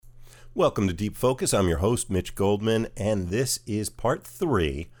Welcome to Deep Focus. I'm your host, Mitch Goldman, and this is part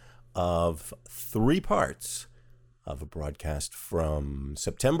 3 of 3 parts of a broadcast from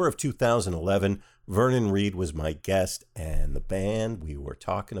September of 2011. Vernon Reid was my guest, and the band we were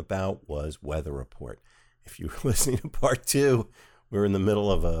talking about was Weather Report. If you were listening to part 2, we were in the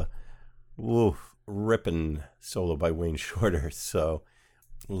middle of a ripping solo by Wayne Shorter, so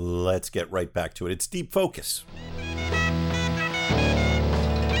let's get right back to it. It's Deep Focus.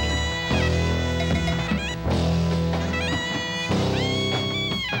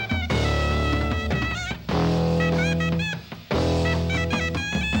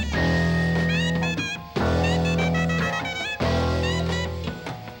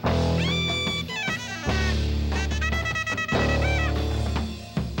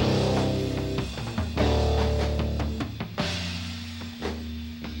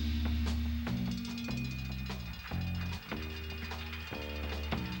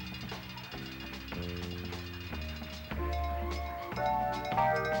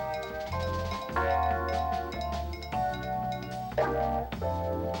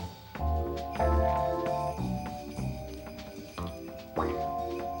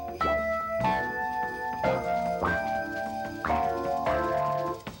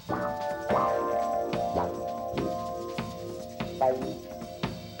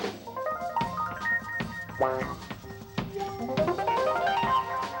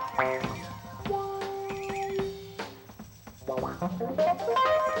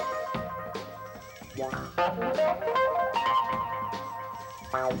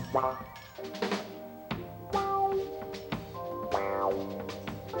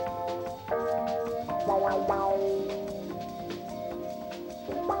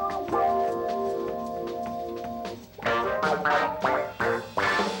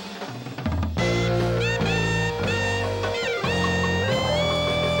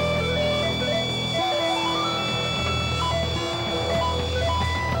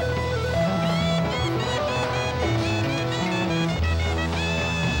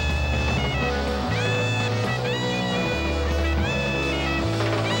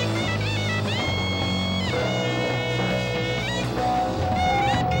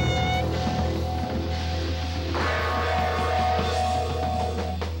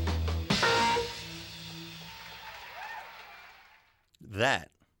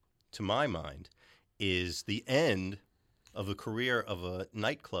 That, to my mind, is the end of the career of a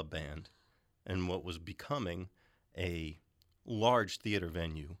nightclub band and what was becoming a large theater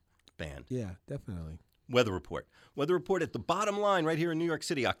venue band. Yeah, definitely. Weather Report. Weather Report at the Bottom Line right here in New York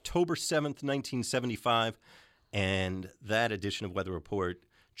City, October 7th, 1975. And that edition of Weather Report,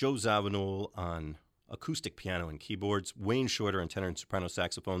 Joe Zawinul on acoustic piano and keyboards, Wayne Shorter on tenor and soprano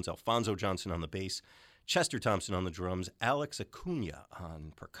saxophones, Alfonso Johnson on the bass, Chester Thompson on the drums, Alex Acuna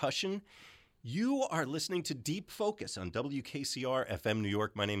on percussion. You are listening to Deep Focus on WKCR FM New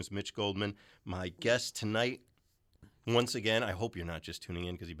York. My name is Mitch Goldman. My guest tonight, once again, I hope you're not just tuning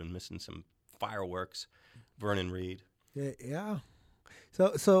in because you've been missing some fireworks, Vernon Reid. Yeah.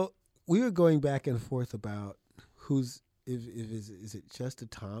 So we were going back and forth about who's is it Chester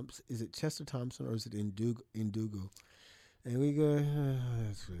Thompson? Is it Chester Thompson or is it Ndugu? And we go.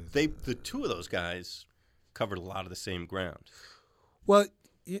 The two of those guys covered a lot of the same ground. Well,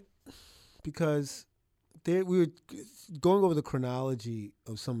 because we were going over the chronology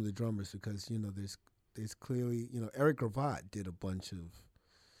of some of the drummers because there's clearly Eric Gravatt did a bunch of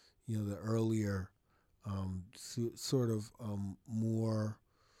the earlier sort of more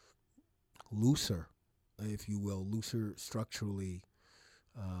looser, if you will, looser structurally.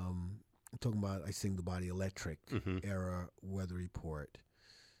 I'm talking about I Sing the Body Electric era Weather Report.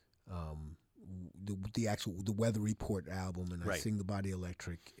 The Weather Report album and I Sing the Body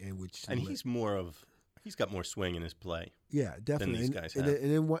Electric, he's got more swing in his play. Yeah, definitely. Than these guys have.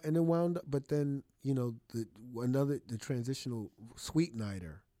 And then wound up, but then the transitional Sweet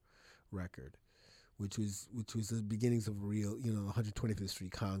Nighter record, which was the beginnings of real 125th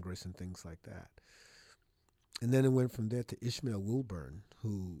Street Congress and things like that. And then it went from there to Ishmael Wilburn,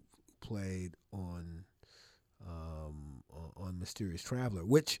 who played on Mysterious Traveler,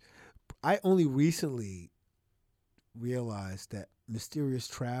 which I only recently realized that Mysterious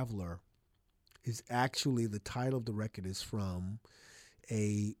Traveler is actually the title of the record is from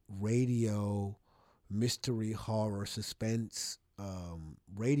a radio mystery horror suspense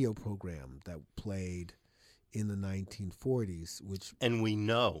radio program that played in the 1940s, and we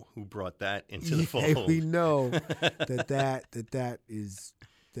know who brought that into the fold. And we know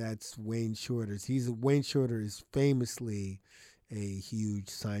that's Wayne Shorter's. Wayne Shorter is famously a huge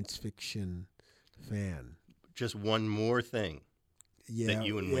science fiction fan. Just one more thing Yeah,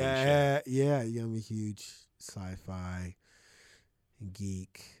 you and Wayne share. yeah. I'm a huge sci-fi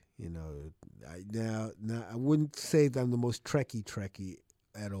geek. You know, now I wouldn't say that I'm the most Trekkie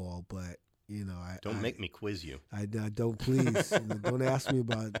at all, but you know, Don't make me quiz you. I don't please. Don't ask me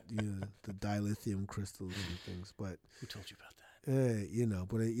about the dilithium crystals and things. But who told you about that?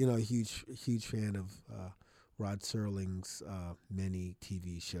 A huge fan of Rod Serling's many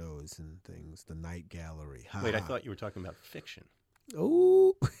TV shows and things. The Night Gallery. Wait, I thought you were talking about fiction.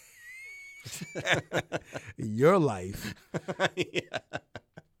 Oh, in your life. Yeah.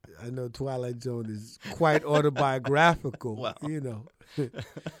 I know Twilight Zone is quite autobiographical. Well.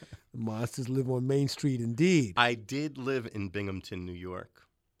 Monsters live on Main Street, indeed. I did live in Binghamton, New York,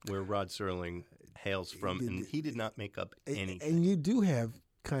 where Rod Serling hails from, and he did not make up anything. And you do have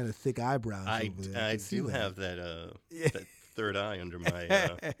kind of thick eyebrows over there. I do have that third eye under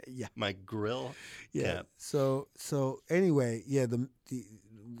my my grill cap. So anyway, the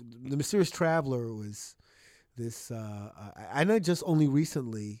Mysterious Traveler was this. I know just only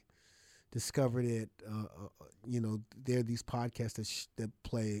recently discovered it. There are these podcasts that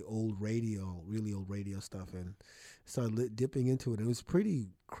play really old radio stuff, and started dipping into it. And it was pretty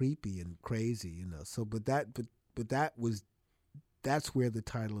creepy and crazy, So, that's where the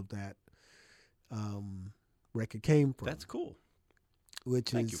title of that record came from. That's cool.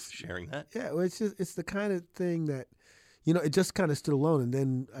 Thank you for sharing that. Yeah, it's the kind of thing that, it just kind of stood alone, and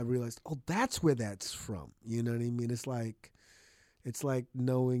then I realized, oh, that's where that's from. You know what I mean? It's like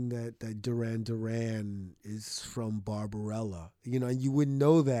knowing that Duran Duran is from Barbarella. And you wouldn't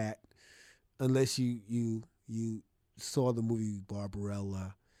know that unless you saw the movie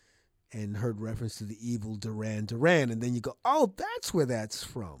Barbarella and heard reference to the evil Duran Duran, and then you go, oh, that's where that's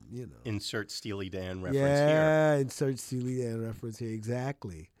from. Insert Steely Dan reference here. Yeah, insert Steely Dan reference here.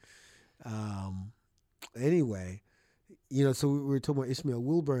 Exactly. Anyway, so we were talking about Ishmael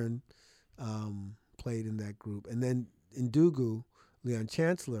Wilburn played in that group, and then Ndugu, Leon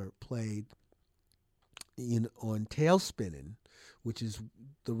Chancellor, played on Tailspinning, which is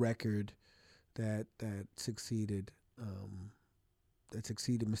the record that succeeded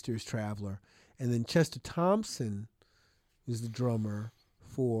Mysterious Traveler. And then Chester Thompson was the drummer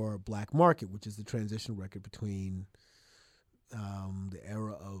for Black Market, which is the transition record between the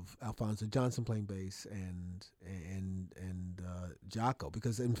era of Alphonso Johnson playing bass and Jaco,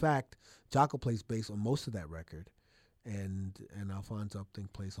 because in fact Jaco plays bass on most of that record. And Alphonso, I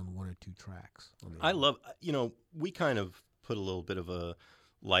think, plays on one or two tracks. I love, we kind of put a little bit of a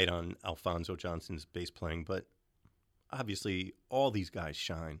light on Alphonso Johnson's bass playing, but obviously all these guys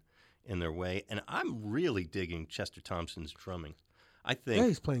shine in their way, and I'm really digging Chester Thompson's drumming. I think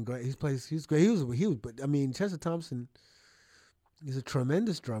he's playing great. He's great. But I mean, Chester Thompson is a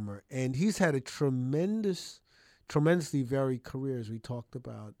tremendous drummer, and he's had a tremendously varied career, as we talked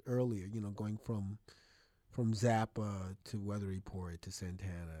about earlier. Going from Zappa to Weather Report to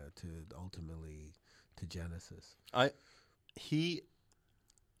Santana to ultimately to Genesis. He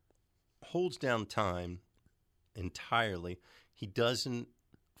holds down time entirely. He doesn't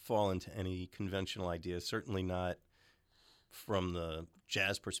fall into any conventional ideas, certainly not from the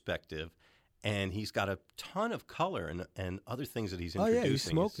jazz perspective. And he's got a ton of color and other things that he's introducing. Oh yeah, he's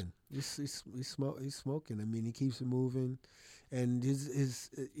smoking. He's smoking. I mean, he keeps it moving. And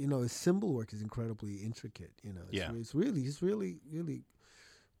his cymbal work is incredibly intricate. It's really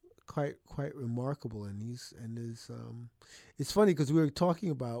quite remarkable. And it's funny because we were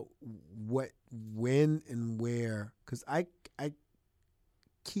talking about when and where, because I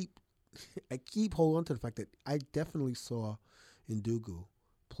keep holding on to the fact that I definitely saw Ndugu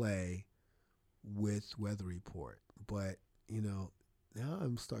play with Weather Report, but now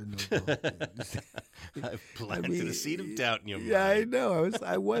I'm starting to. I've planted a seed of doubt in your mind. Yeah, I know.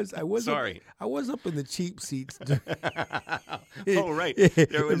 I was. Sorry. I was up in the cheap seats. Oh, right.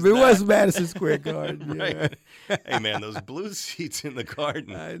 It was Madison Square Garden. Right. Yeah. Hey, man, those blue seats in the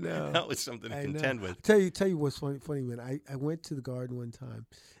Garden. I know. That was something to contend with. Tell you what's funny, man. I went to the Garden one time,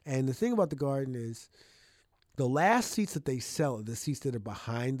 and the thing about the Garden is the last seats that they sell are the seats that are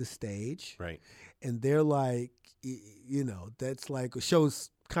behind the stage. Right. And they're like, that's like a show's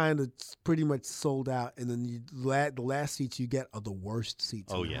kind of pretty much sold out, and then the last seats you get are the worst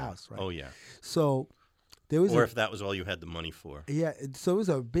seats in the house, right? Oh yeah. So there was, if that was all you had the money for. Yeah. So it was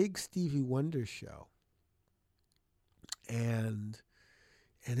a big Stevie Wonder show, and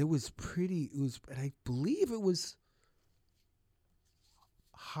it was pretty. And I believe it was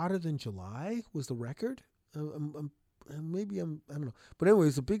Hotter Than July was the record. I don't know. But anyway, it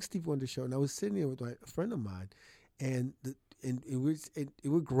was a big Stevie Wonder show, and I was sitting there with a friend of mine, and it was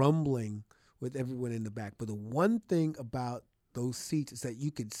grumbling with everyone in the back. But the one thing about those seats is that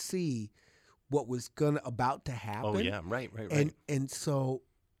you could see what was about to happen. Oh yeah, right. And so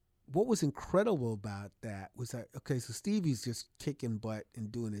what was incredible about that was that, okay, so Stevie's just kicking butt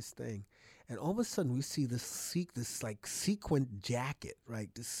and doing his thing. And all of a sudden we see this like sequin jacket, right?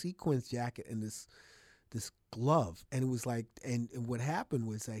 This sequence jacket and this glove. And it was like, and what happened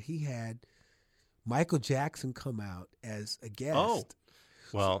was that he had Michael Jackson come out as a guest. Oh,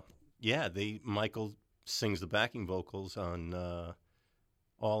 well, yeah, Michael sings the backing vocals on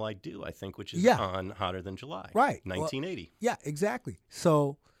All I Do, I think, which is on Hotter Than July. Right. 1980. Well, yeah, exactly.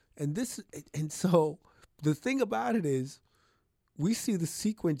 So, so the thing about it is, we see the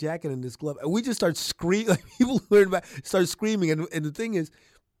sequin jacket and this glove, and we just start screaming. Like, people learn about, start screaming, and the thing is,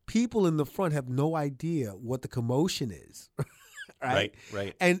 people in the front have no idea what the commotion is. Right.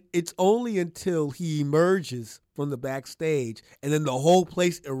 And it's only until he emerges from the backstage, and then the whole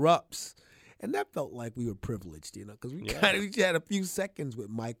place erupts. And that felt like we were privileged, because we had a few seconds with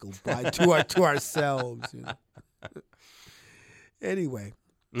Michael to ourselves. Anyway,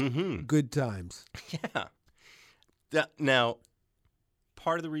 good times. Yeah. Now,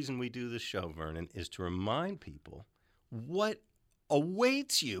 part of the reason we do this show, Vernon, is to remind people what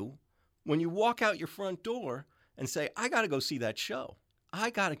awaits you when you walk out your front door and say, I got to go see that show. I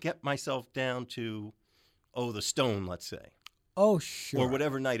got to get myself down to, the Stone, let's say. Oh, sure. Or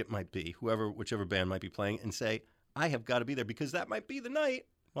whatever night it might be, whichever band might be playing, and say, I have got to be there because that might be the night.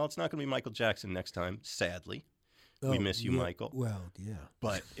 Well, it's not going to be Michael Jackson next time, sadly. We miss you, Michael. Well, yeah.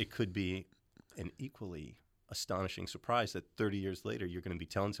 But it could be an equally astonishing surprise that 30 years later you're going to be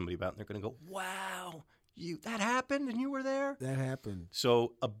telling somebody about, and they're going to go, wow, that happened and you were there? That happened.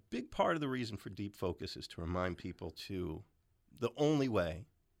 So a big part of the reason for Deep Focus is to remind people to the only way,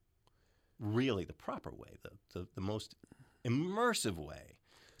 really the proper way, the most immersive way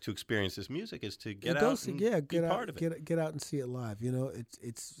to experience this music is to get out and be part of it. Get out and see it live.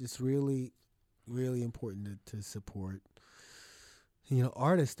 It's really, really important to support,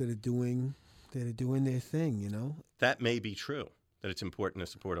 artists that are doing their thing. That may be true, that it's important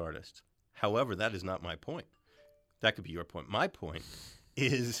to support artists. However, that is not my point. That could be your point. My point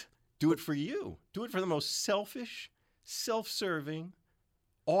is do it for you. Do it for the most selfish, self-serving,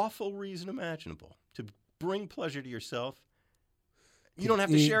 awful reason imaginable. To bring pleasure to yourself. You don't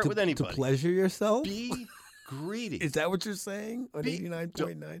have to share it with anybody. To pleasure yourself? Be greedy. Is that what you're saying on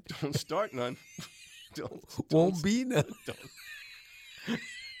 89.9? Don't start none. Won't be none.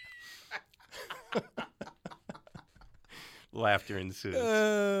 Laughter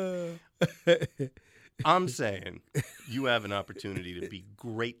ensues. I'm saying you have an opportunity to be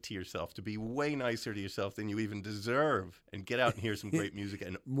great to yourself, to be way nicer to yourself than you even deserve, and get out and hear some great music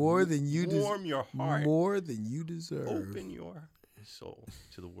and more than you warm your heart. More than you deserve. Open your soul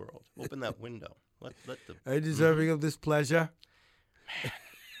to the world. Open that window. Let the. Are you deserving of this pleasure? Man,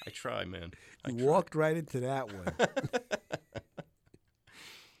 I try, man. You walked right into that one.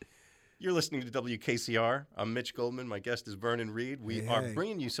 You're listening to WKCR. I'm Mitch Goldman. My guest is Vernon Reid. We are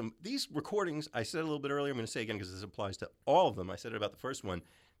bringing you these recordings. I said it a little bit earlier. I'm going to say it again because this applies to all of them. I said it about the first one.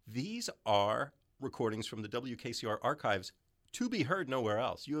 These are recordings from the WKCR archives to be heard nowhere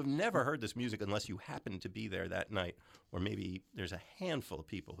else. You have never heard this music unless you happen to be there that night, or maybe there's a handful of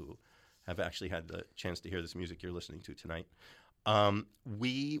people who have actually had the chance to hear this music you're listening to tonight.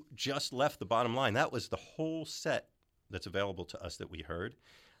 We just left the bottom line. That was the whole set that's available to us that we heard.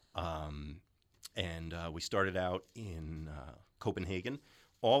 And we started out in Copenhagen.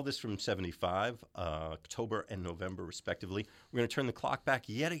 All this from 75, October and November, respectively. We're going to turn the clock back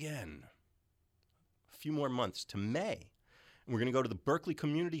yet again, a few more months, to May. And we're going to go to the Berkeley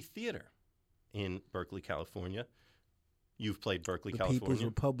Community Theater in Berkeley, California. You've played Berkeley, California. The People's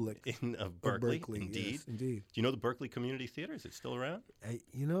Republic of Berkeley, indeed. Yes, indeed. Do you know the Berkeley Community Theater? Is it still around?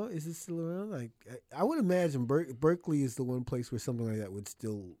 Is it still around? Like, I would imagine Berkeley is the one place where something like that would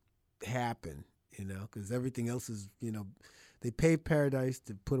still happen, because everything else is, they pave Paradise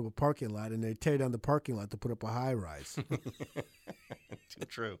to put up a parking lot, and they tear down the parking lot to put up a high-rise. Too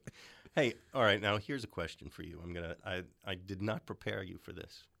true. Hey, all right, now here's a question for you. I did not prepare you for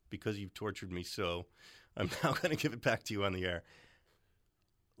this because you've tortured me so. I'm now going to give it back to you on the air.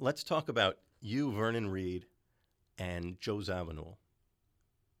 Let's talk about you, Vernon Reid, and Joe Zawinul.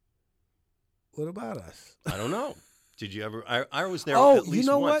 What about us? I don't know. Did you ever? I was there at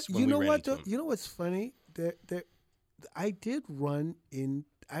least once when we ran into him. You know what's funny? I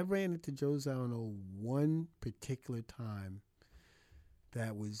ran into Joe Zawinul one particular time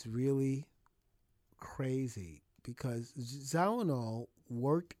that was really crazy because Zawinul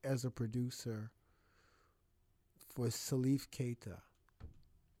worked as a producer for Salif Keita,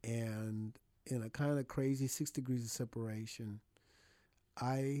 and in a kind of crazy 6 degrees of separation,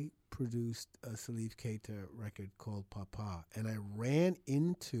 I produced a Salif Keita record called Papa, and I ran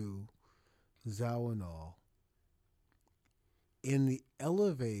into Zawinul in the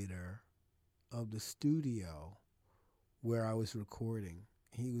elevator of the studio where I was recording.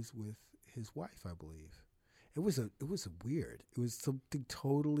 He was with his wife, I believe. It was weird. It was something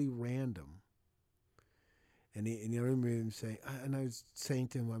totally random. And I remember him saying, and I was saying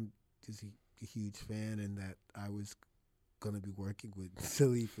to him, I'm just a huge fan, and that I was going to be working with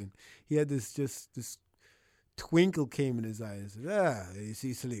Salif, and he had this twinkle came in his eye and said, you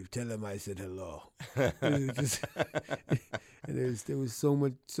see Salif, tell him I said hello. And there was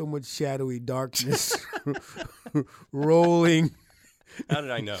so much shadowy darkness rolling. How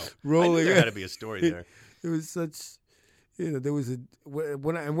did I know? Rolling. I knew there had to be a story there. It was such, there was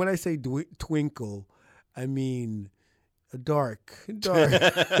when I say twinkle, I mean a dark. If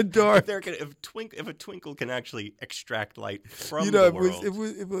a twinkle can actually extract light from the world.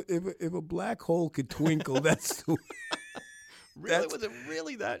 If a black hole could twinkle, that's the really. Was it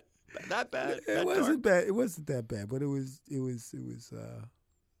really that bad? It wasn't bad. It wasn't that bad, but it was.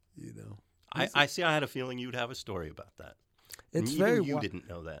 I see. I had a feeling you'd have a story about that. It's you didn't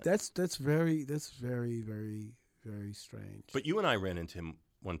know that. That's very very very strange. But you and I ran into him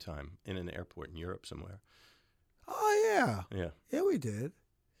one time in an airport in Europe somewhere. Oh yeah, we did.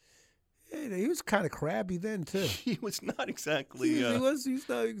 Yeah, he was kind of crabby then too. He was not exactly. He was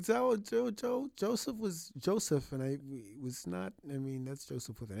not. Joseph was Joseph, and I was not. I mean, that's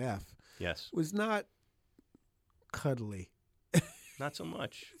Joseph with an F. Yes, was not cuddly. Not so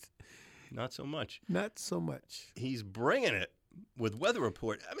much. Not so much. Not so much. He's bringing it with Weather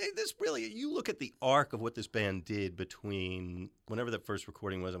Report. I mean, this really, you look at the arc of what this band did between whenever that first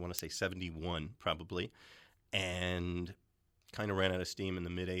recording was, I want to say 71 probably, and kind of ran out of steam in the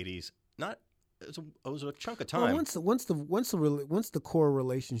mid-'80s. It was a chunk of time. Well, once the core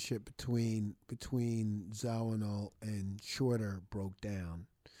relationship between Zawinul and Shorter broke down.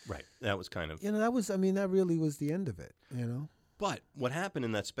 Right. That was kind of. That really was the end of it, But what happened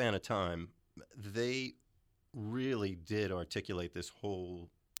in that span of time, they really did articulate this whole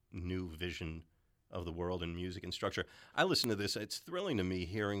new vision of the world and music and structure. I listen to this. It's thrilling to me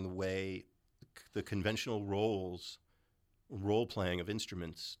hearing the way the conventional role-playing of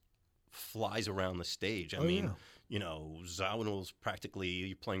instruments flies around the stage. I mean, Zawinul's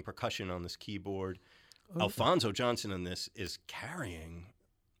practically playing percussion on this keyboard. Alphonso Johnson in this is carrying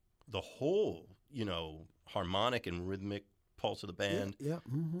the whole, harmonic and rhythmic pulse of the band. Yeah.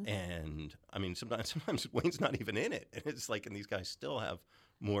 Mm-hmm. And I mean, sometimes Wayne's not even in it. And it's like, and these guys still have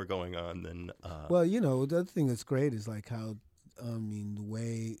more going on than. Well, the other thing that's great is like how, the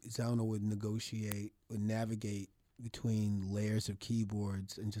way Zawinul would navigate between layers of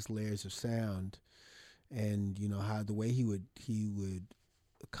keyboards and just layers of sound, and how the way he would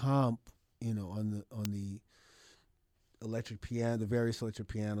comp, on the electric piano, the various electric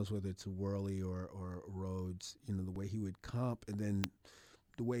pianos, whether it's a Worley or Rhodes, the way he would comp, and then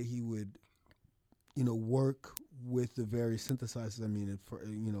the way he would, work with the various synthesizers. I mean,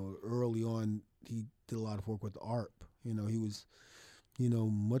 early on, he did a lot of work with the ARP. He was,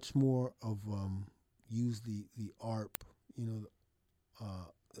 much more of use the ARP, the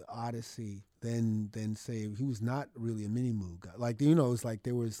Odyssey, than say he was not really a Mini Moog guy. Like, it's like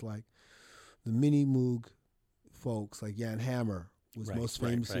there was like the Mini Moog folks, like Jan Hammer was most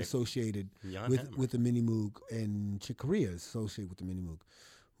famously associated with the Mini Moog, and Chick Corea is associated with the Mini Moog.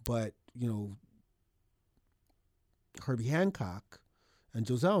 But, Herbie Hancock and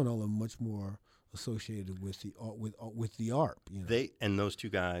Joe Zawinul are much more associated with the ARP. And those two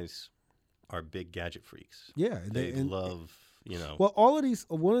guys are big gadget freaks. Yeah. They love, Well, all of these,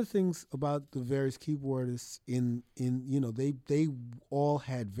 one of the things about the various keyboardists they all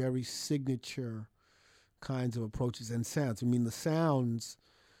had very signature kinds of approaches and sounds. I mean, the sounds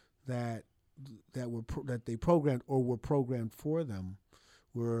that they programmed or were programmed for them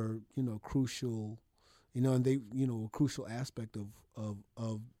were crucial, and they a crucial aspect of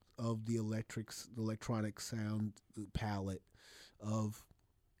the electronic sound palette of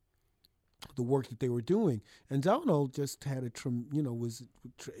the work that they were doing. And Zawinul just had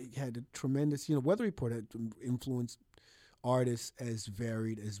had a tremendous, Weather Report had influenced artists as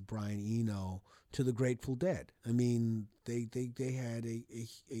varied as Brian Eno to the Grateful Dead. I mean, they had the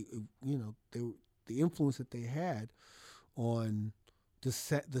influence that they had on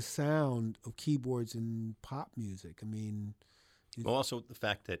the sound of keyboards in pop music. I mean, well, also the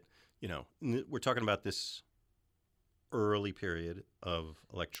fact that we're talking about this early period of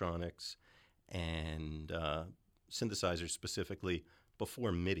electronics and synthesizers specifically,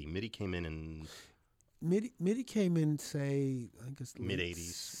 before MIDI? MIDI came in MIDI came in, say, I guess mid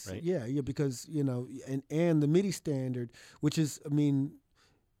 '80s, right? Yeah, because and the MIDI standard, which is, I mean,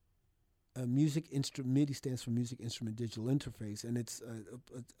 MIDI stands for Music Instrument Digital Interface, and it's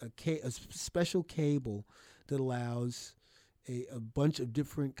a special cable that allows a bunch of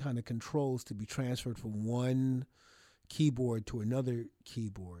different kind of controls to be transferred from one keyboard to another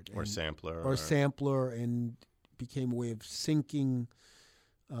keyboard, or sampler, and became a way of syncing.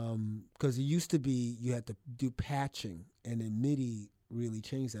 Because it used to be you had to do patching, and then MIDI really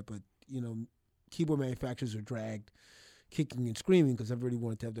changed that. But keyboard manufacturers are dragged kicking and screaming because everybody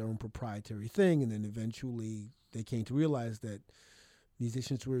wanted to have their own proprietary thing, and then eventually they came to realize that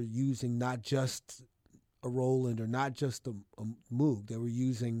musicians were using not just a Roland or not just a Moog. They were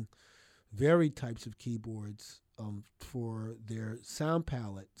using varied types of keyboards for their sound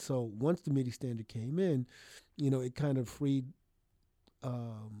palette. So once the MIDI standard came in, it kind of freed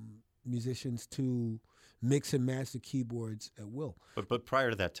musicians to mix and match the keyboards at will. But prior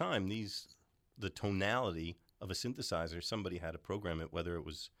to that time, the tonality of a synthesizer, somebody had to program it, whether it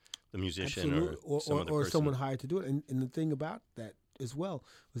was the musician or some other person. Someone hired to do it. And the thing about that as well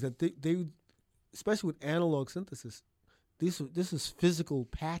was that they especially with analog synthesis, this is physical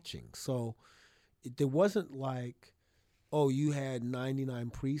patching. So there wasn't like, oh, you had 99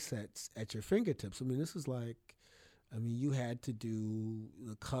 presets at your fingertips. I mean, this is like, you had to do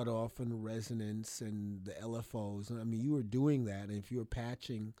the cutoff and the resonance and the LFOs. I mean, you were doing that. And if you were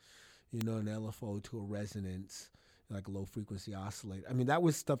patching, an LFO to a resonance, like a low-frequency oscillator, that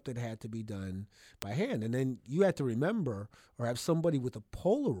was stuff that had to be done by hand. And then you had to remember or have somebody with a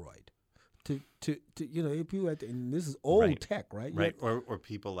Polaroid to if you had to, and this is old tech, right? Right, or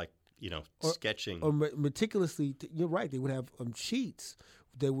people like, sketching. Or meticulously, you're right, they would have sheets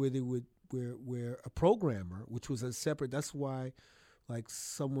where a programmer, which was a separate, that's why like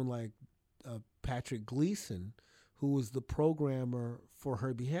someone like Patrick Gleason, who was the programmer for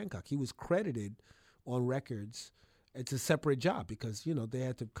Herbie Hancock, he was credited on records. It's a separate job because, they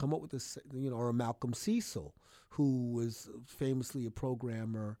had to come up with this, or a Malcolm Cecil, who was famously a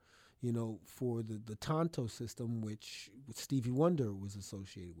programmer, for the Tonto system, which Stevie Wonder was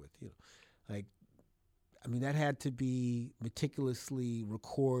associated with, that had to be meticulously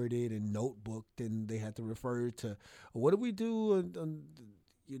recorded and notebooked, and they had to refer to, what did we do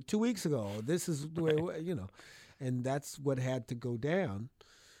 2 weeks ago? This is the way, and that's what had to go down.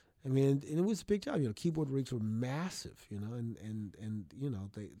 And it was a big job. Keyboard rigs were massive, and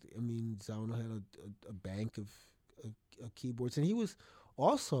Zawinul had a bank of keyboards, and he was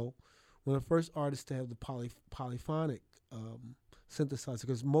also one of the first artists to have the polyphonic synthesizer,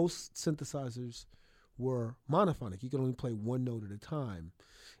 because most synthesizers were monophonic. You could only play one note at a time,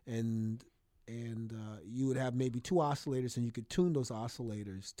 and you would have maybe two oscillators, and you could tune those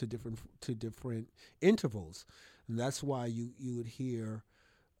oscillators to different intervals, and that's why you would hear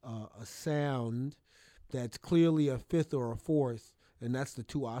a sound that's clearly a fifth or a fourth, and that's the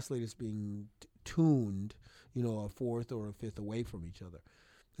two oscillators being tuned, a fourth or a fifth away from each other.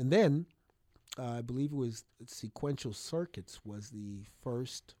 And then I believe it was Sequential Circuits was the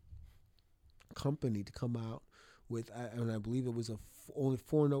first company to come out with, and I believe it was only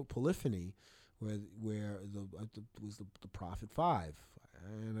 4-note polyphony, where was the Prophet 5,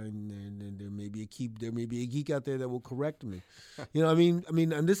 and there may be a geek out there that will correct me,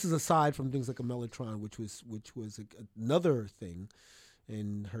 and this is aside from things like a Mellotron, which was another thing.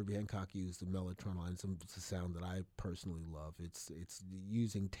 And Herbie Hancock used the Mellotron line. It's a sound that I personally love. It's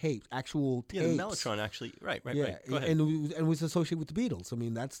using tapes, actual tapes. Yeah, the Mellotron actually, right. Go ahead. And it was associated with the Beatles.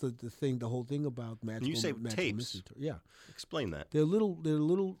 That's the thing, the whole thing about Magical. And you say Magical tapes. Mystery Tour. Yeah. Explain that. They're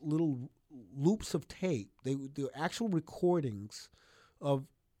little loops of tape. They're actual recordings of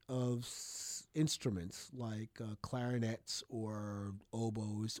instruments like clarinets or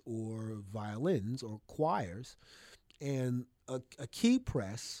oboes or violins or choirs, and a key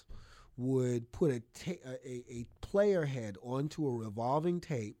press would put a player head onto a revolving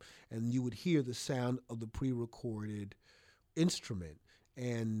tape, and you would hear the sound of the pre-recorded instrument.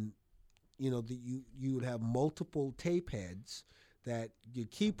 And you would have multiple tape heads that your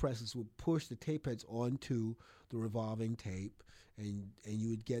key presses would push the tape heads onto the revolving tape, and you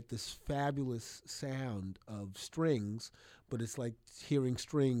would get this fabulous sound of strings, but it's like hearing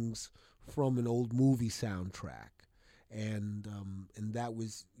strings from an old movie soundtrack. And that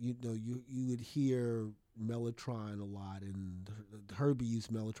was, you would hear Mellotron a lot, and Herbie used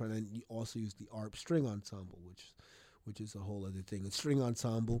Mellotron, and he also used the ARP string ensemble, which is a whole other thing. A string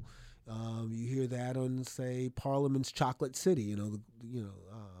ensemble, you hear that on, say, Parliament's Chocolate City.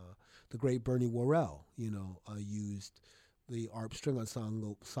 The great Bernie Worrell, used the ARP string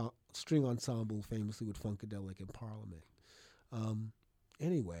ensemble, famously with Funkadelic and Parliament.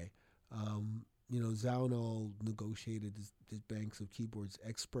 Anyway, Zawinul negotiated his banks of keyboards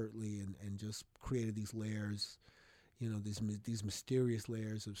expertly and just created these layers, these mysterious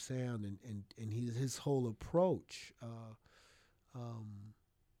layers of sound, and his whole approach,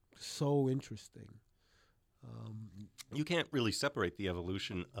 so interesting. You can't really separate the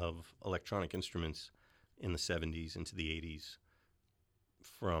evolution of electronic instruments in the 70s into the 80s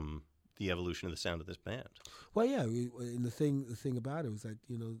from the evolution of the sound of this band. Well, yeah, and the thing about it was that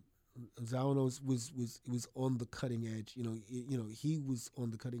Zawinul was on the cutting edge. He was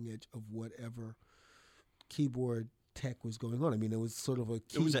on the cutting edge of whatever keyboard tech was going on. I mean, it was sort of a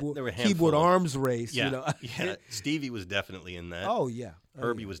keyboard arms race. Yeah, yeah. Stevie was definitely in that. Oh yeah,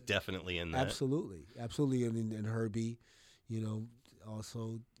 Herbie was definitely in that. Absolutely. And Herbie,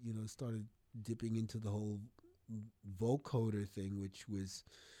 also started dipping into the whole vocoder thing, which was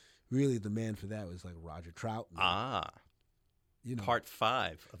really the man for that was like Roger Troutman. Part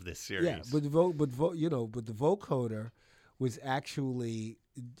 5 of this series. Yeah, but the vocoder was actually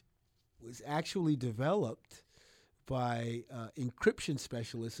developed by encryption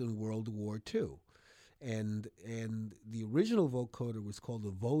specialists in World War II, and the original vocoder was called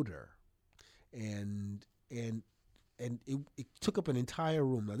a voder, and it took up an entire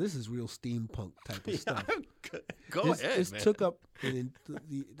room. Now this is real steampunk type of stuff. Go ahead, this man. took up the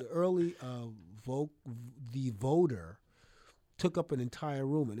early the voder took up an entire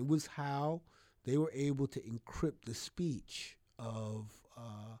room, and it was how they were able to encrypt the speech of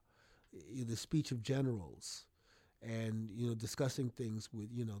generals, and discussing things with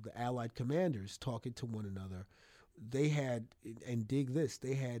the Allied commanders talking to one another. They had, and dig this,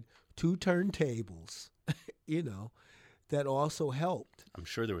 they had 2 turntables, that also helped. I'm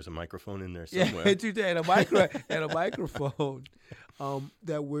sure there was a microphone in there somewhere. Yeah, and a microphone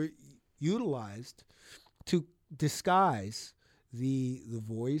that were utilized to disguise the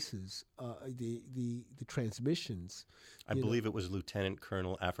voices, the transmissions. I believe it was Lieutenant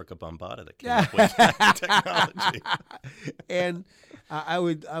Colonel Africa Bombada that came up with that technology. And I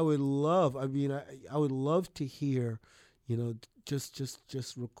would love to hear,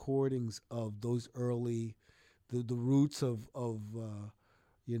 just recordings of those early, the roots of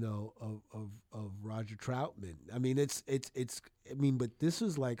Roger Troutman. I mean, but this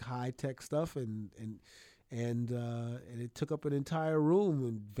was like high tech stuff, and it took up an entire room,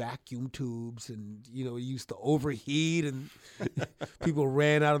 and vacuum tubes, and it used to overheat, and people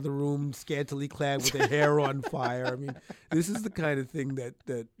ran out of the room scantily clad with their hair on fire. I mean, this is the kind of thing that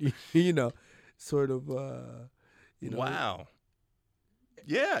sort of Wow.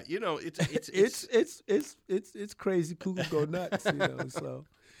 Yeah, it's crazy. Cuckoo go nuts. So.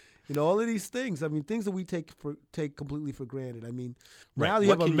 All of these things. I mean, things that we take completely for granted. I mean, now you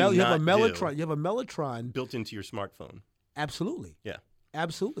have a Mellotron. You have a Mellotron built into your smartphone. Absolutely. Yeah.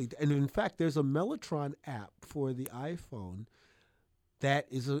 Absolutely. And in fact, there's a Mellotron app for the iPhone that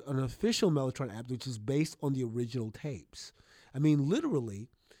is an official Mellotron app, which is based on the original tapes. I mean, literally,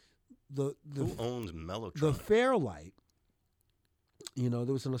 who owns Mellotron? The Fairlight. There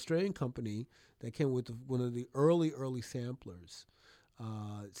was an Australian company that came with one of the early samplers.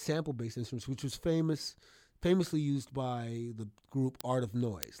 Sample-based instruments, which was famously used by the group Art of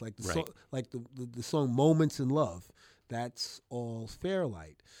Noise, like the song "Moments in Love." That's all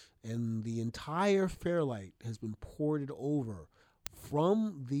Fairlight, and the entire Fairlight has been ported over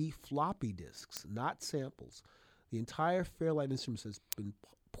from the floppy disks, not samples. The entire Fairlight instruments has been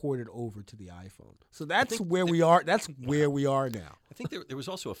ported over to the iPhone. So that's where we are. That's where we are now. I think there was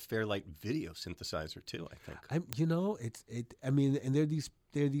also a Fairlight video synthesizer too. I think. And there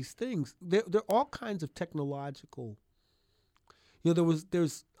are these things. There are all kinds of technological. There are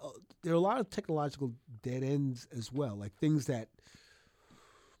a lot of technological dead ends as well, like things that.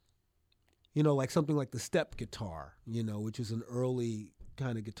 Like something like the step guitar, which is an early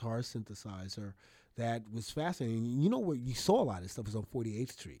kind of guitar synthesizer. That was fascinating. Where you saw a lot of stuff was on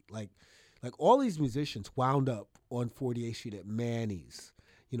 48th Street. Like all these musicians wound up on 48th Street at Manny's,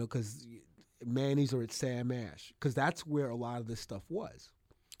 because Manny's or at Sam Ash, because that's where a lot of this stuff was.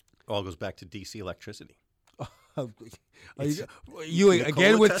 All goes back to DC electricity. You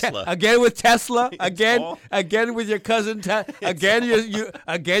again with Tesla? Again with your cousin you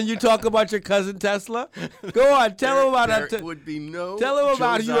talk about your cousin Tesla. Go on, tell him about that. There would be no. Tell him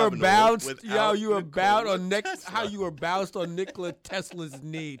about Joe you were Zawinul bounced. How you were bound on Tesla. how you were bounced on Nikola Tesla's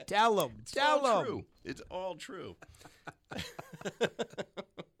knee. Tell him. True. It's all true.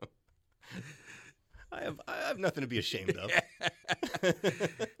 I have nothing to be ashamed of.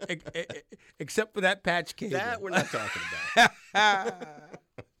 Except for that patch cable. That we're not talking about.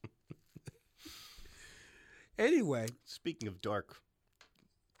 Anyway, Speaking of dark,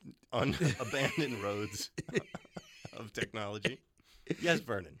 abandoned roads of technology. Yes,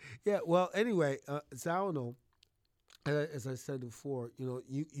 Vernon. yeah. Well, anyway, Zawinul, as I said before,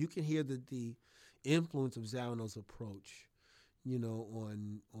 you can hear the influence of Zawinul's approach.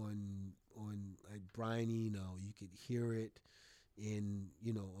 On like Brian Eno, you could hear it in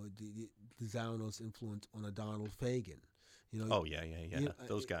the Zawinul's influence on a Donald Fagen. Oh yeah.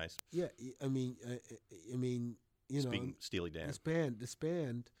 Those guys. Yeah, I mean, Speaking Steely Dan. This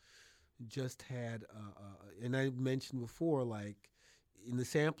band just had, and I mentioned before, like in the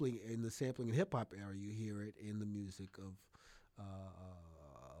sampling and hip hop era, you hear it in the music of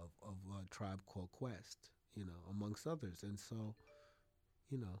a Tribe Called Quest, amongst others, and so,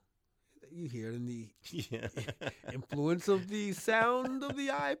 you hear it in the influence of the sound of the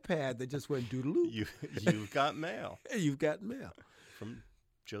iPad that just went doodaloo. You've got mail. You've got mail From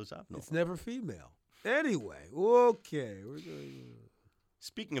Joe Zawinul. It's never female. Anyway, okay.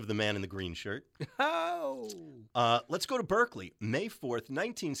 Speaking of the man in the green shirt, Oh! let's go to Berkeley. May 4th,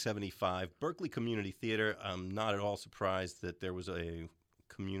 1975, Berkeley Community Theater. I'm not at all surprised that there was a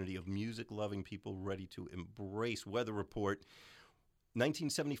community of music-loving people ready to embrace Weather Report.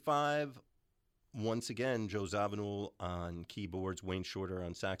 1975, once again, Joe Zawinul on keyboards, Wayne Shorter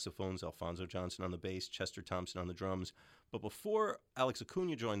on saxophones, Alfonso Johnson on the bass, Chester Thompson on the drums. But before Alex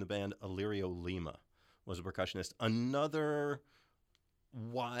Acuna joined the band, Alirio Lima was a percussionist. Another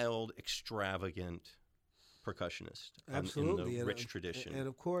wild, extravagant percussionist. Absolutely. In the rich tradition. And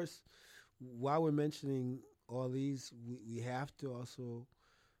of course, while we're mentioning all these, we have to also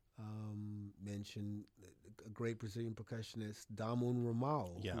mention a great Brazilian percussionist, Damon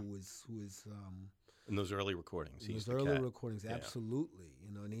Ramal, who is in those early recordings. In those early recordings, absolutely.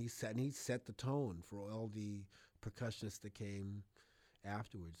 And he set the tone for all the percussionists that came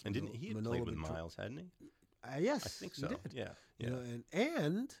afterwards. And didn't he had played with Miles, hadn't he? Yes, I think so. He did. Yeah.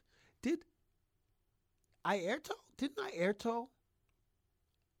 And did Airto? Didn't Airto?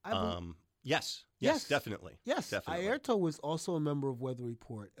 Yes, definitely. Yes, definitely. Airto was also a member of Weather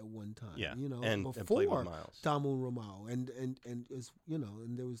Report at one time. Yeah, and played before with Miles. Damon Ramal, and as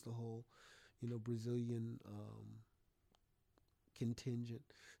and there was the whole, Brazilian contingent.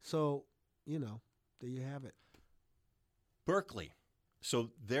 So there you have it. Berkeley.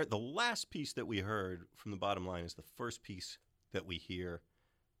 So the last piece that we heard from the Bottom Line is the first piece that we hear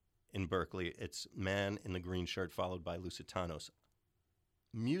in Berkeley. It's Man in the Green Shirt, followed by Lusitanos.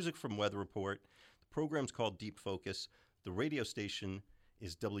 Music from Weather Report. The program's called Deep Focus. The radio station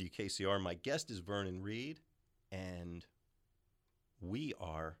is WKCR. My guest is Vernon Reed, and we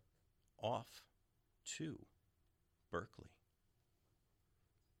are off to Berkeley.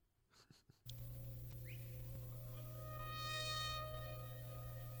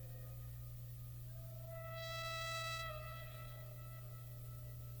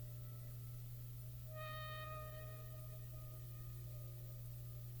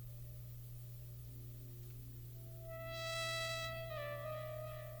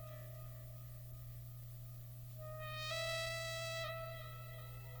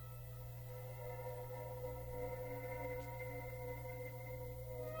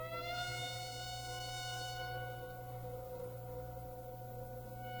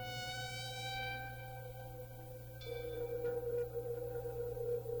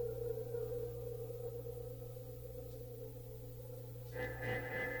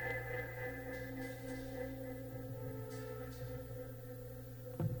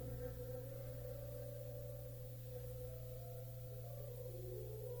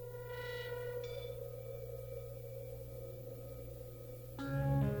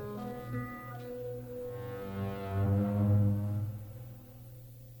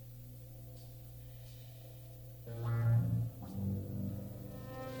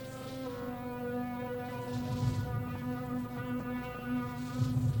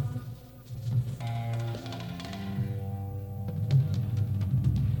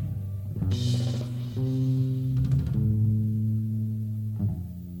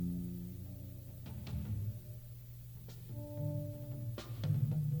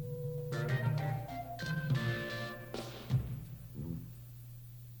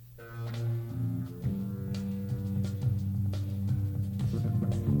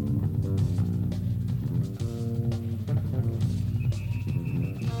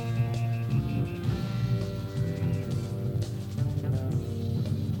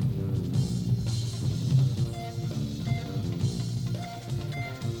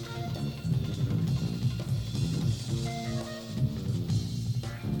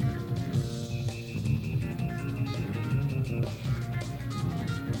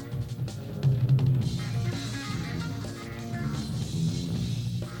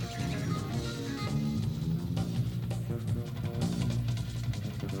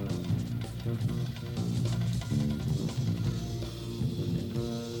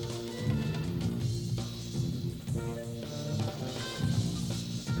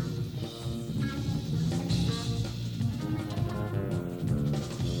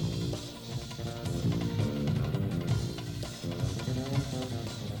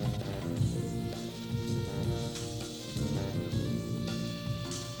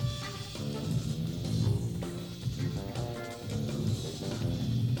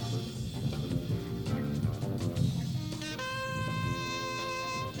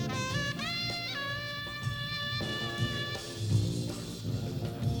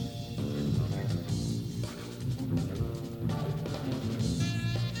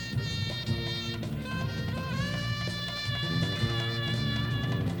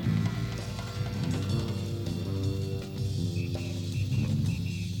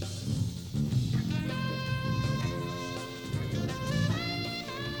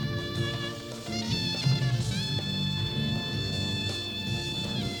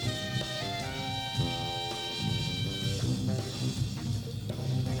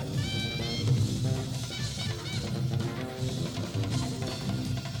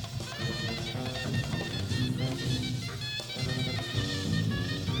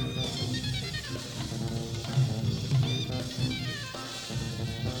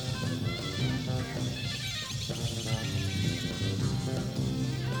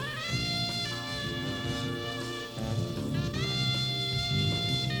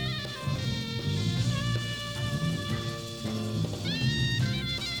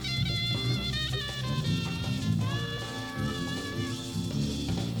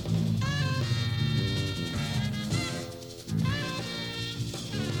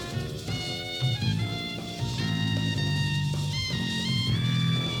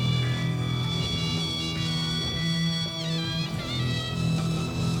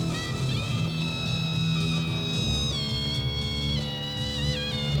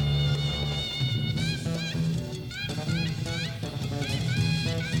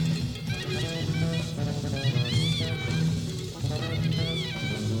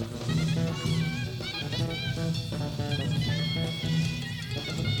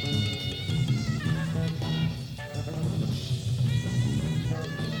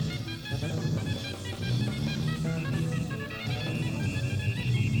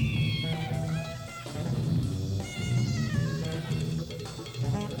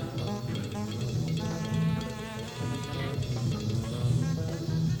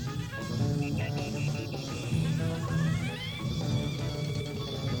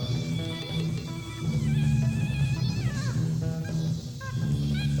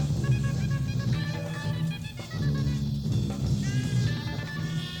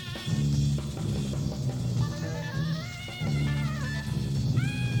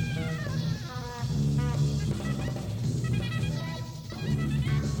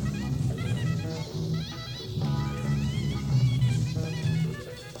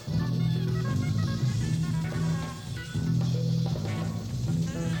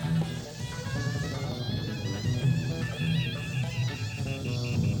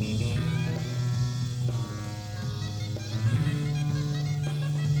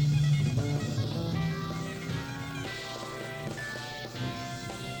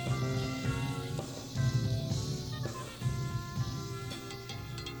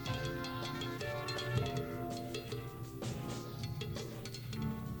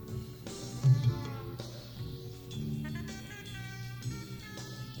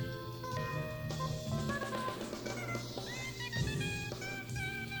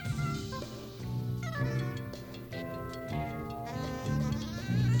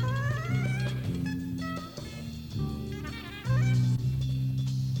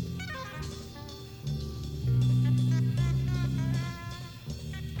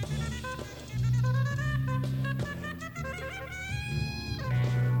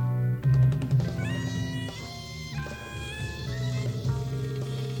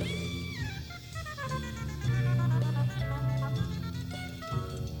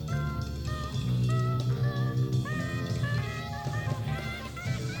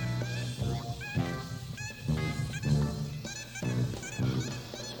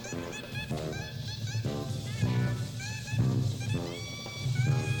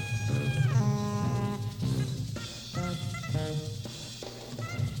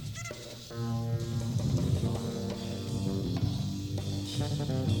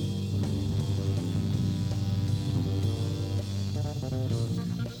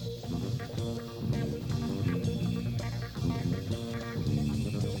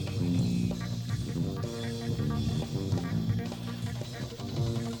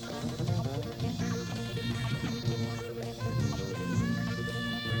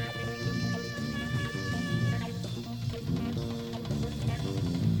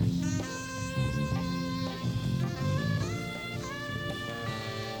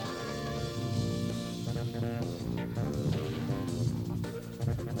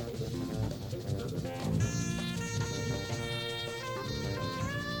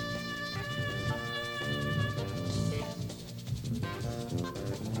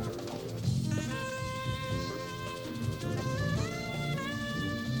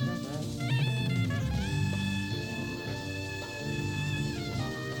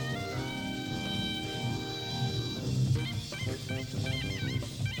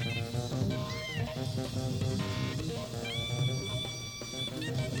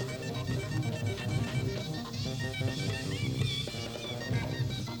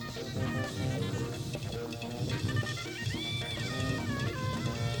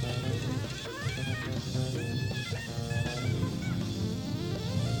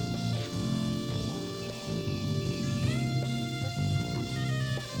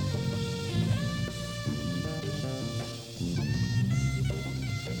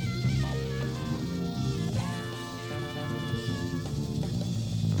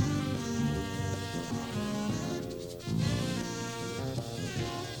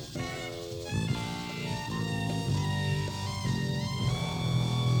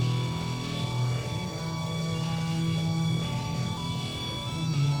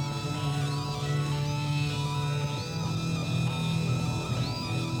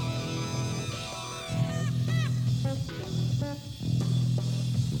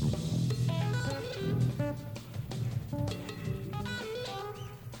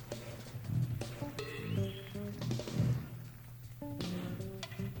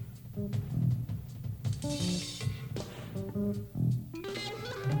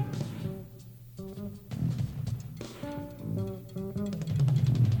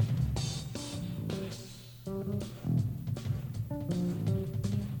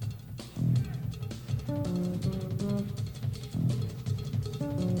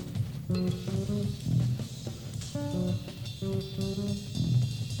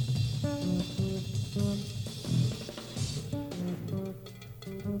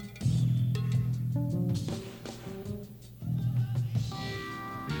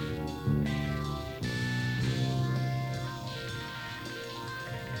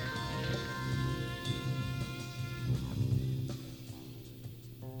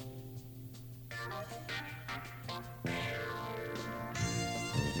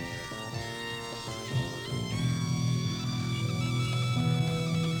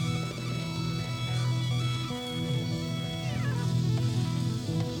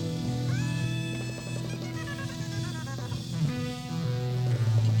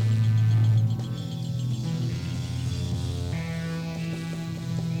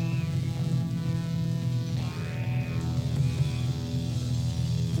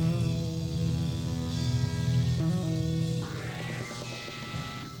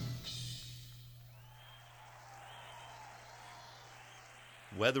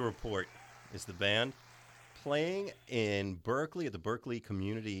 Weather Report is the band playing in Berkeley at the Berkeley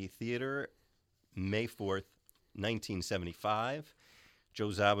Community Theater, May 4th, 1975. Joe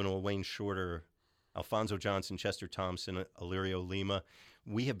Zawinul, Wayne Shorter, Alfonso Johnson, Chester Thompson, Illyrio Lima.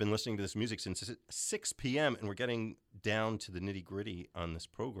 We have been listening to this music since 6 p.m., and we're getting down to the nitty-gritty on this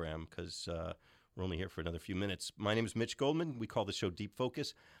program because we're only here for another few minutes. My name is Mitch Goldman. We call the show Deep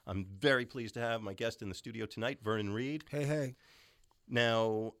Focus. I'm very pleased to have my guest in the studio tonight, Vernon Reid. Hey, hey.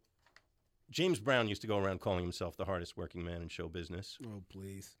 Now, James Brown used to go around calling himself the hardest working man in show business. Oh,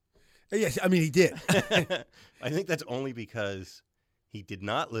 please. Yes, I mean, he did. I think that's only because he did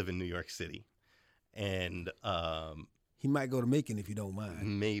not live in New York City. And he might go to Macon if you don't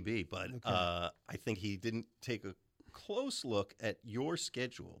mind. Maybe, but Okay. I think he didn't take a close look at your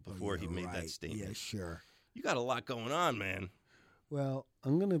schedule before he made that statement. Yeah, sure. You got a lot going on, man. Well,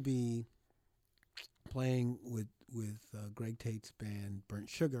 I'm going to be playing with Greg Tate's band Burnt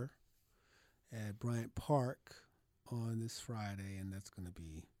Sugar at Bryant Park on this Friday, and it's going to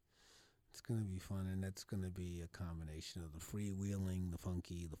be fun, and that's going to be a combination of the freewheeling, the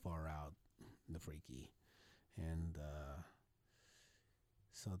funky, the far out, the freaky, and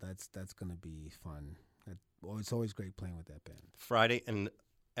so that's going to be fun. It's always great playing with that band. Friday and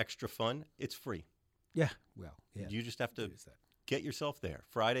extra fun. It's free. Yeah, well, yeah. You just have to get yourself there.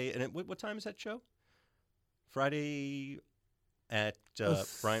 Friday, and what time is that show? Friday at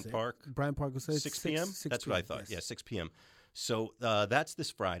Bryant Park. Bryant Park was 6 p.m.? That's what I thought. Yes. Yeah, 6 p.m. So that's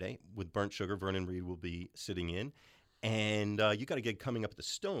this Friday with Burnt Sugar. Vernon Reid will be sitting in. And you got a gig coming up at the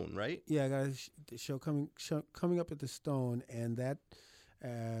Stone, right? Yeah, I got a show coming up at the Stone, and that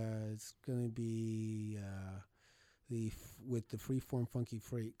is going to be with the Freeform Funky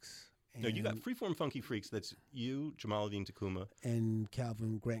Freaks. No, you got Freeform Funky Freaks. That's you, Jamaluddin Tacuma, and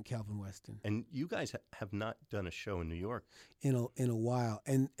Grant Calvin Weston. And you guys have not done a show in New York in a while.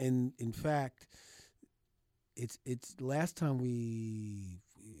 And in fact, it's last time we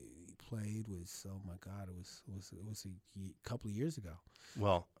played was, oh my God, it was a couple of years ago.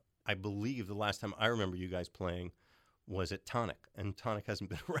 Well, I believe the last time I remember you guys playing was at Tonic, and Tonic hasn't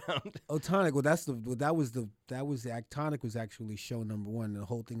been around. Oh, Tonic. Well, Tonic was actually show number one. The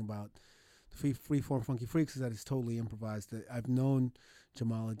whole thing about the Freeform Funky Freaks is that it's totally improvised. I've known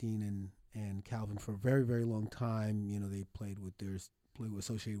Jamaluddin and Calvin for a very, very long time. You know, they were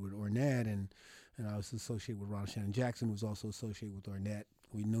associated with Ornette, and I was associated with Ron Shannon Jackson, who was also associated with Ornette.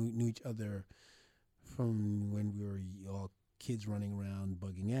 We knew each other from when we were all kids running around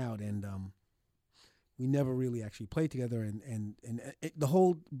bugging out, and we never really actually played together. And the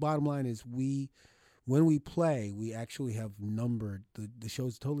whole bottom line is when we play, we actually have numbered the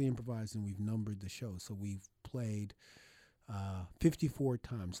show's totally improvised, and we've numbered the show. So we've played 54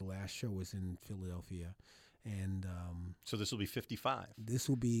 times. The last show was in Philadelphia, and so this will be 55.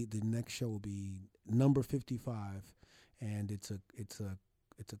 The next show will be number 55, and it's a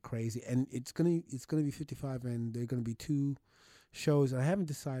crazy, and it's gonna be 55, and there are gonna be two shows. I haven't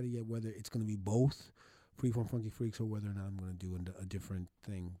decided yet whether it's gonna be both Freeform Funky Freaks or whether or not I'm gonna do a different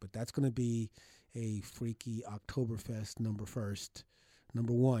thing. But that's gonna be a freaky Oktoberfest number 1st,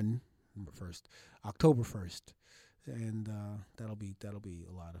 October 1st, and that'll be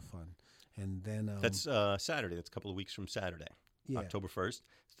a lot of fun. And then that's Saturday. That's a couple of weeks from Saturday, October 1st.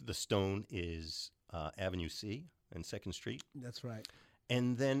 The Stone is Avenue C and 2nd Street. That's right.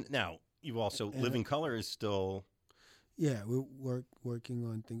 And then now you also Living Color is still. Yeah, we're working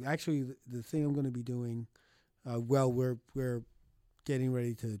on things. Actually, the thing I'm going to be doing, we're getting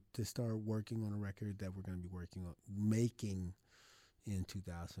ready to start working on a record that we're going to be making in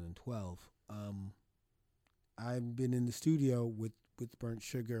 2012. I've been in the studio with Burnt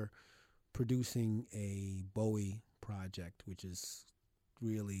Sugar, producing a Bowie project, which is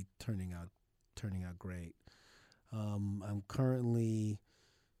really turning out great. I'm currently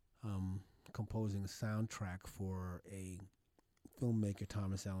composing a soundtrack for a filmmaker,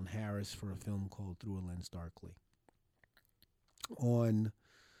 Thomas Allen Harris, for a film called Through a Lens Darkly. On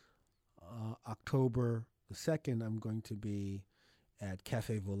October the 2nd, I'm going to be at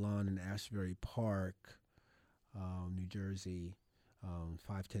Cafe Volant in Ashbury Park, New Jersey,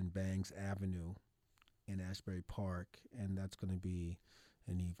 510 Bangs Avenue in Ashbury Park, and that's going to be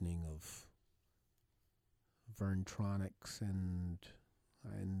an evening of Verntronics and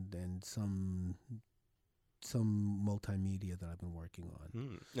some multimedia that I've been working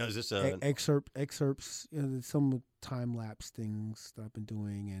on. Now, is this excerpts? You know, some time lapse things that I've been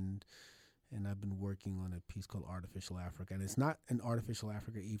doing, and I've been working on a piece called Artificial Africa. And it's not an Artificial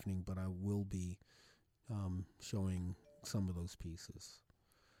Africa evening, but I will be showing some of those pieces.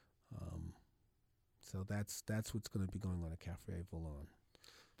 So that's what's going to be going on at Cafe Volant.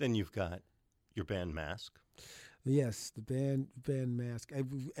 Then you've got your band Mask. Yes, the band Mask.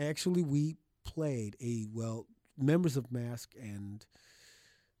 Actually, we played members of Mask and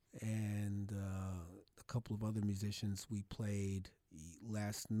a couple of other musicians. We played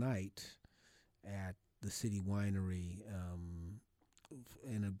last night at the City Winery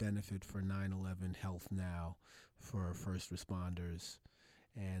in a benefit for 9/11 Health Now for first responders.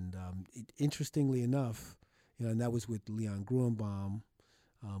 And interestingly enough, and that was with Leon Gruenbaum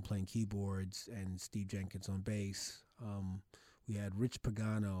playing keyboards and Steve Jenkins on bass. We had Rich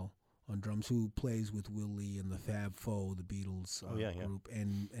Pagano on drums, who plays with Will Lee and the Fab Four, the Beatles group,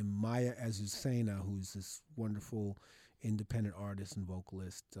 and Maya Azucena, who's this wonderful independent artist and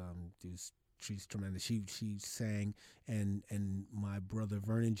vocalist. She's tremendous. She sang, and my brother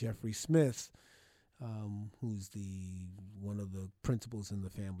Vernon Jeffrey Smith, who's one of the principals in the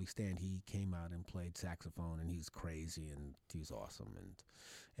Family Stand, he came out and played saxophone, and he's crazy and he's awesome.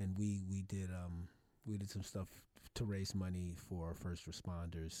 And we did some stuff to raise money for first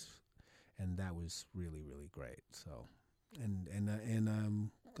responders, and that was really, really great. So, and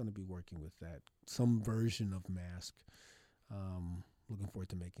I'm gonna be working with some version of Mask. Looking forward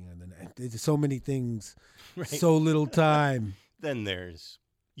to making it. And there's so many things, right. So little time. Then there's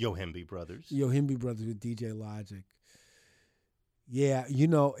Yohimbi Brothers. Yohimbi Brothers with DJ Logic. Yeah, you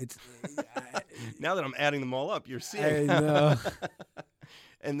know, it's. Now that I'm adding them all up, you're I seeing. know.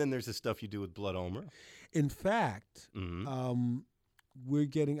 And then there's the stuff you do with Blood Omer. In fact, Mm-hmm. we're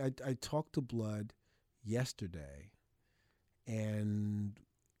getting. I talked to Blood yesterday, and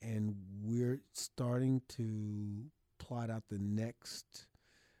we're starting to plot out the next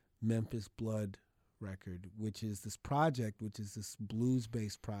Memphis Blood record, which is this project, which is this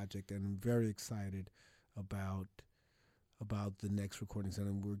blues-based project, and I'm very excited about the next recordings,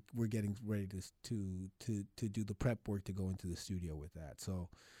 and we're getting ready to do the prep work to go into the studio with that. So,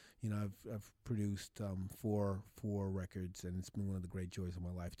 you know, I've produced four records, and it's been one of the great joys of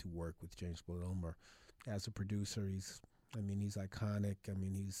my life to work with James Blood Omer as a producer. He's iconic. I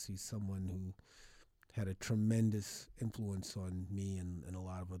mean, he's someone who had a tremendous influence on me and a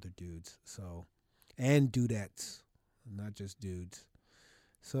lot of other dudes. So, and dudettes, not just dudes.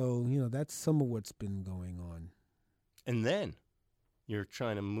 So, you know, that's some of what's been going on. And then you're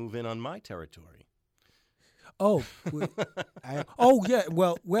trying to move in on my territory. Oh, yeah.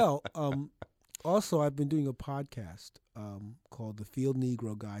 Well. Also, I've been doing a podcast called The Field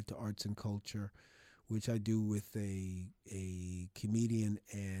Negro Guide to Arts and Culture, which I do with a comedian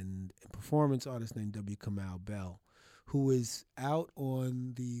and performance artist named W. Kamau Bell, who is out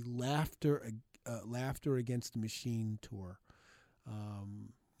on the Laughter Against the Machine tour.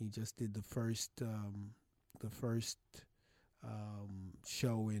 He just did the first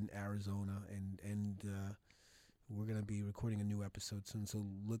show in Arizona, and we're gonna be recording a new episode soon. So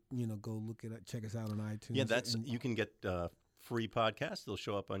go look it up, check us out on iTunes. Yeah, you can get free podcasts. They'll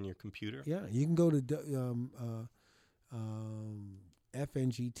show up on your computer. Yeah, you can go to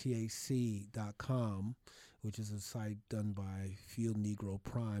fngtac.com, which is a site done by Field Negro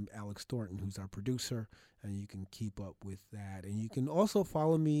Prime, Alex Thornton, who's our producer, and you can keep up with that. And you can also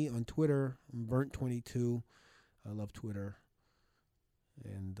follow me on Twitter. I'm Burnt22. I love Twitter.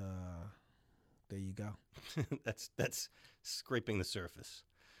 And there you go. That's scraping the surface.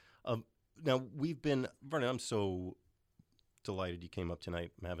 Now Vernon, I'm so delighted you came up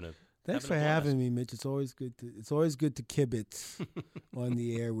tonight. I'm having a Thanks for having me, Mitch. It's always good to kibitz on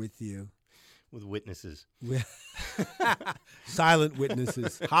the air with you. With witnesses. Silent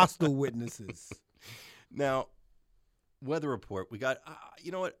witnesses, hostile witnesses. Now, Weather Report. We got.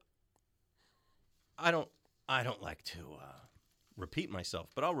 You know what? I don't like to repeat myself,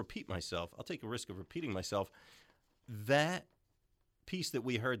 but I'll repeat myself. I'll take a risk of repeating myself. That piece that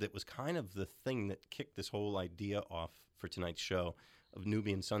we heard that was kind of the thing that kicked this whole idea off for tonight's show of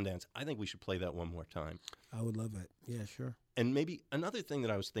Nubian Sundance. I think we should play that one more time. I would love it. Yeah, sure. And maybe another thing that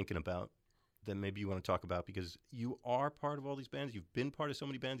I was thinking about that maybe you want to talk about, because you are part of all these bands. You've been part of so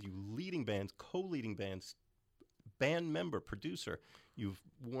many bands. You leading bands, co-leading bands, band member, producer. You've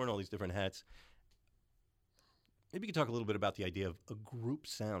worn all these different hats. Maybe you could talk a little bit about the idea of a group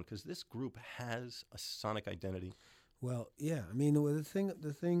sound, because this group has a sonic identity. Well, yeah. I mean, the thing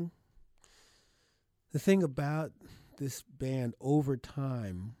about this band over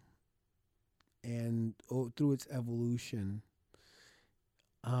time and through its evolution,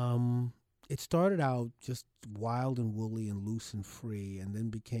 it started out just wild and woolly and loose and free, and then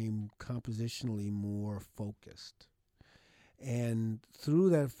became compositionally more focused. And through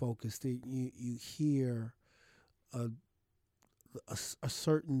that focus, you hear a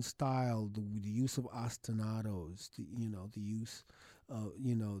certain style, the use of ostinatos, the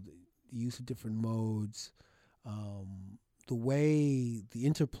use of different modes, the way the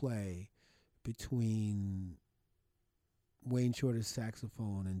interplay between Wayne Shorter's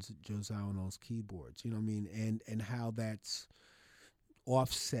saxophone and Joe Zawinul's keyboards, you know what I mean, and how that's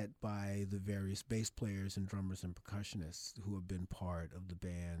offset by the various bass players and drummers and percussionists who have been part of the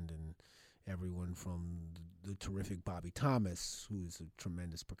band, and everyone from the terrific Bobby Thomas, who is a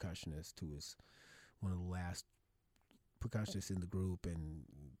tremendous percussionist, who is one of the last percussionists in the group, and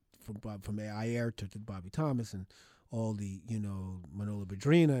from Ayer to Bobby Thomas, and all the, Manolo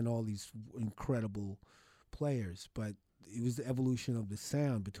Badrina and all these incredible players. But it was the evolution of the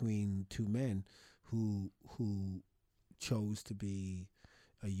sound between two men who chose to be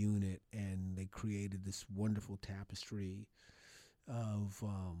a unit, and they created this wonderful tapestry of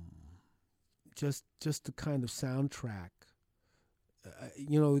just the kind of soundtrack.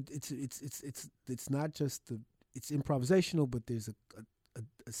 It's not just it's improvisational, but there's a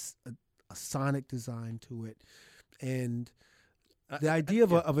sonic design to it, and the idea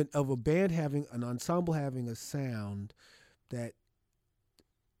of a band having an ensemble having a sound that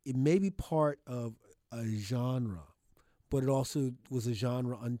it may be part of a genre, but it also was a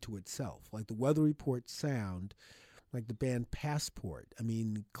genre unto itself. Like the Weather Report sound, like the band Passport. I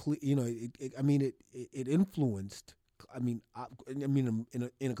mean, it influenced in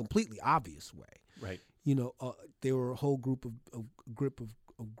a completely obvious way. Right. There were a whole group of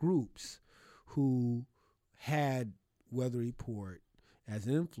groups who had Weather Report as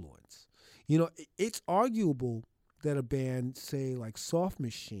an influence. It's arguable that a band, say like Soft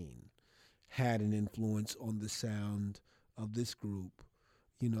Machine, had an influence on the sound of this group,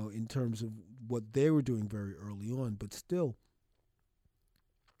 in terms of what they were doing very early on. But still,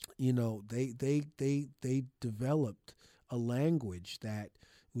 they developed a language that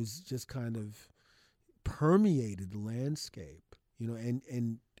was just kind of permeated the landscape,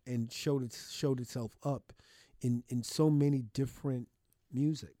 and showed itself up in so many different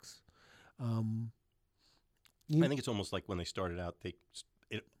musics. I think it's almost like when they started out, it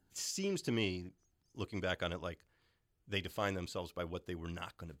seems to me, looking back on it, like they defined themselves by what they were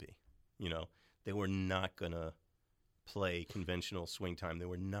not going to be. They were not going to play conventional swing time. They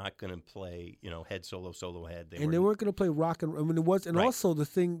were not going to play, head solo head. They weren't going to play rock and. It was, and right. Also the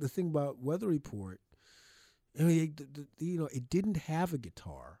thing about Weather Report, it didn't have a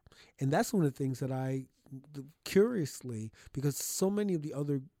guitar, and that's one of the things that I curiously, because so many of the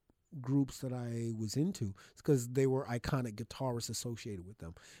other groups that I was into, it's because they were iconic guitarists associated with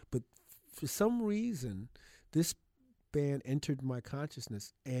them. But for some reason, this band entered my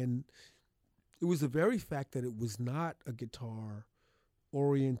consciousness, and it was the very fact that it was not a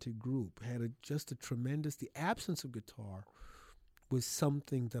guitar-oriented group, had the absence of guitar was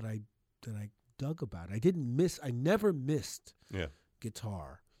something that I dug about. I never missed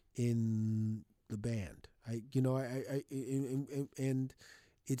guitar in the band. And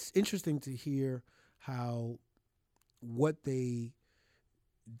it's interesting to hear how what they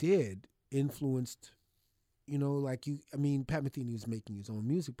did influenced, Pat Metheny was making his own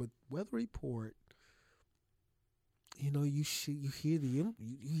music, but Weather Report, you hear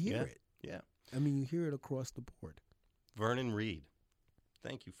it. Yeah. You hear it across the board. Vernon Reid,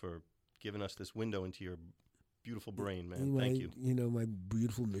 thank you for giving us this window into your beautiful brain, man. Thank you. My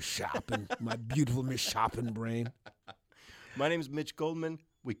beautiful Miss Shopping, my beautiful Miss Shopping brain. My name is Mitch Goldman.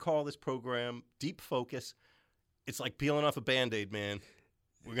 We call this program Deep Focus. It's like peeling off a Band-Aid, man.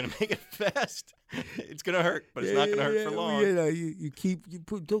 We're gonna make it fast. It's gonna hurt, but it's not gonna hurt for long.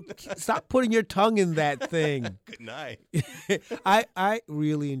 Don't stop putting your tongue in that thing. Good night. I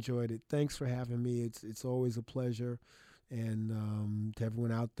really enjoyed it. Thanks for having me. It's always a pleasure, and to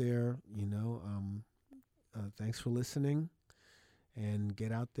everyone out there, thanks for listening. And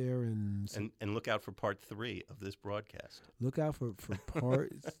get out there and look out for part 3 of this broadcast. Look out for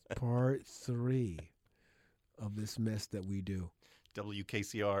part 3 of this mess that we do.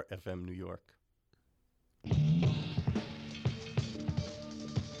 WKCR FM New York.